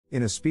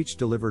In a speech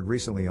delivered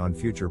recently on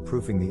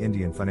future-proofing the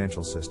Indian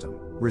financial system,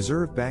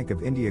 Reserve Bank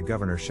of India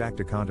Governor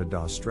Shaktikanta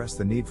Das stressed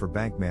the need for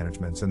bank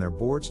managements and their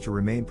boards to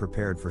remain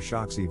prepared for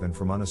shocks even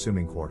from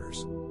unassuming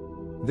quarters.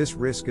 This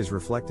risk is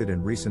reflected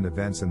in recent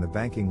events in the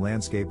banking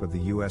landscape of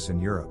the US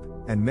and Europe,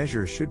 and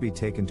measures should be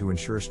taken to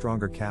ensure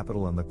stronger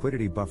capital and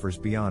liquidity buffers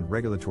beyond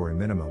regulatory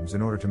minimums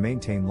in order to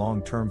maintain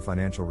long-term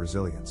financial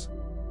resilience.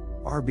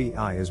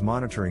 RBI is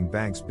monitoring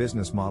banks'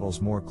 business models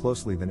more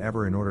closely than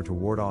ever in order to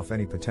ward off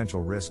any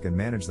potential risk and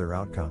manage their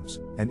outcomes,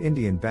 and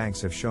Indian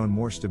banks have shown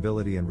more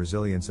stability and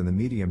resilience in the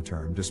medium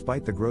term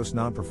despite the gross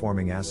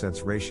non-performing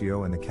assets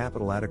ratio and the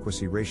capital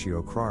adequacy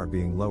ratio (CRAR)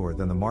 being lower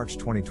than the March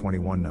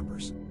 2021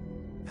 numbers.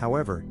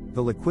 However,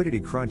 the liquidity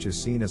crunch is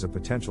seen as a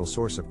potential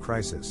source of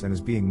crisis and is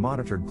being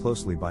monitored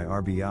closely by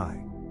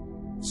RBI.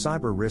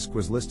 Cyber risk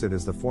was listed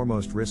as the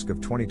foremost risk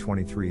of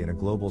 2023 in a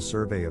global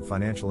survey of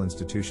financial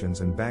institutions,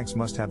 and banks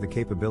must have the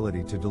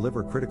capability to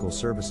deliver critical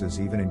services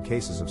even in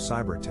cases of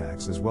cyber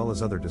attacks as well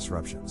as other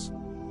disruptions.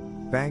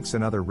 Banks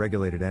and other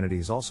regulated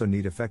entities also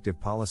need effective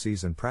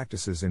policies and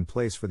practices in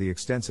place for the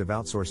extensive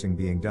outsourcing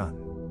being done.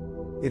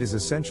 It is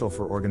essential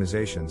for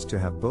organizations to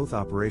have both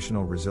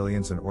operational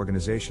resilience and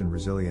organization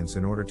resilience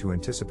in order to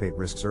anticipate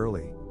risks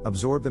early,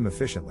 absorb them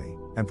efficiently,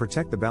 and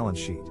protect the balance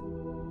sheet.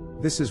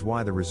 This is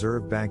why the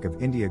Reserve Bank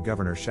of India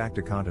Governor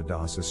Shaktikanta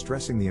Das is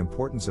stressing the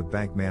importance of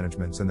bank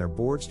managements and their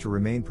boards to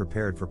remain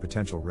prepared for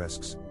potential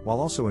risks, while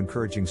also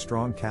encouraging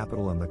strong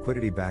capital and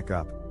liquidity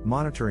backup,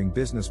 monitoring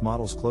business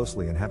models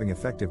closely and having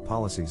effective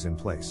policies in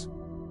place.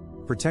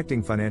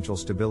 Protecting financial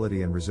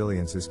stability and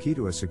resilience is key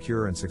to a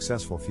secure and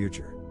successful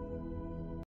future.